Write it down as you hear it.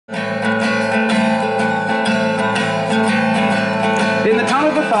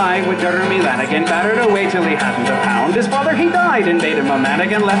thigh with Jeremy Lannigan, battered away till he hadn't a pound. His father, he died and made him a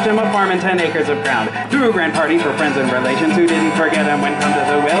manic and left him a farm and 10 acres of ground. Threw a grand party for friends and relations who didn't forget him when come to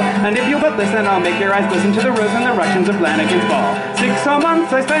the will. And if you'll but listen, I'll make your eyes listen to the rose and the ructions of Lannigan's ball. 6 whole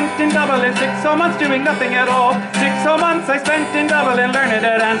months I spent in Dublin, 6 whole months doing nothing at all. 6 whole months I spent in Dublin, learning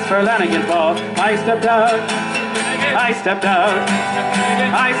to dance for Lannigan's ball. I stepped out, I stepped out,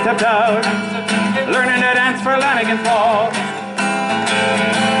 I stepped out, learning to dance for Lannigan's ball.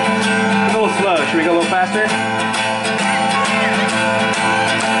 A little slow, should we go a little faster?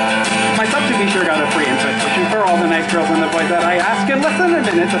 My sub, to be sure, got a free invitation for all the nice girls and the boys that I ask. In less than a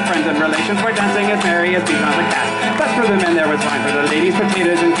minute, of friends and relations were dancing as merry as bees on the cast. Best for the men, there was wine for the ladies,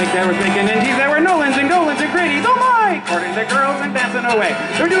 potatoes and cake, there was bacon and cheese, there were Nolans and Golans and Grady's, oh my! Courting the girls and dancing away.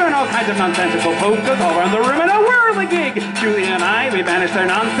 They were doing all kinds of nonsensical polkas all around the room in a whirly gig. Julie and I, we banished their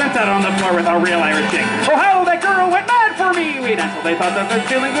nonsense out on the floor with our real Irish jig. Oh, how that girl went mad for me! We danced till they thought that their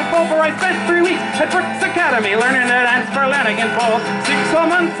feelings would fall, for I spent 3 weeks at Brooks Academy learning to dance for Lannigan's ball. 6 whole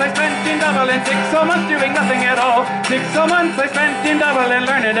months I spent in Dublin, 6 whole months doing nothing at all. 6 whole months I spent in Dublin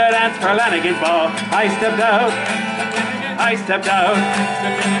learning to dance for Lannigan's ball. I stepped out, I stepped out,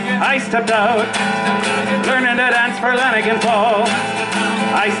 I stepped out, learning to dance for Lannigan's ball.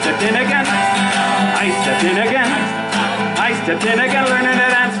 I stepped in again, I stepped in again, I stepped in again, learning to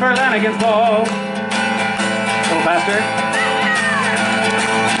dance for Lannigan's ball. A little faster.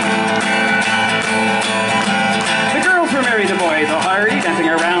 The girls were merry, the boys all hearty, dancing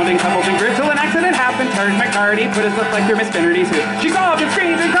around in couples and groups till an accident happened. Turned McCarty, put his left leg through Miss Finnerty's hoop. She sobbed and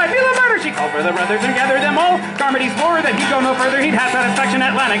screamed and cried, "Feel the murder!" She called for the brothers and gathered them all. Carmody swore that he'd go no further, he'd have satisfaction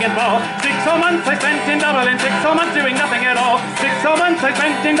at Lannigan's ball. 6 whole months I spent in Dublin, 6 whole months doing nothing at all. 6 whole months I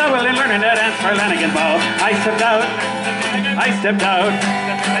spent in Dublin learning to dance for Lannigan's ball. I stepped out, I stepped out,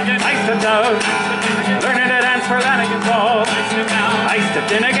 I stepped out, learning to dance for Lannigan's ball. I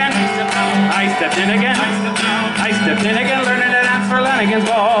stepped in again, I stepped in again, I stepped in again, learning to dance for Lannigan's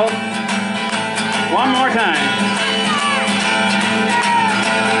ball. One more time.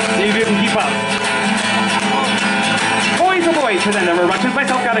 See if you can keep up. Boys, oh boys, for then there were Russians.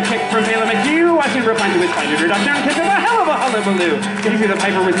 Myself got a kick from Taylor McHugh. I soon replied to his kind introduction and kicked of a hell of a hullabaloo. Did you see the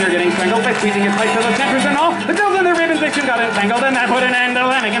piper was near getting strangled by squeezing his pipe to the centers and all? The girls and their ribbons, they soon got entangled, and that put an end to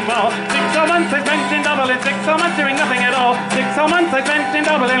Lannigan's ball. 6 whole months I spent in Dublin, 6 whole months doing nothing at all. 6 whole months I spent in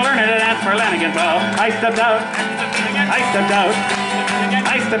Dublin learning to dance for Lannigan's ball. I stepped out, I stepped out,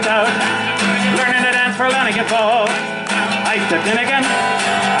 I stepped out, learning to dance for Lannigan's ball. I stepped in again,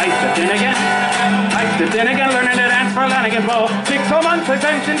 I stepped in again, I stepped in again, learning to dance for Lannigan's ball. 6 whole months I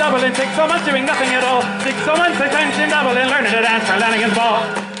spent in Dublin, 6 whole months doing nothing at all. 6 whole months I spent in Dublin learning to dance for Lannigan's ball.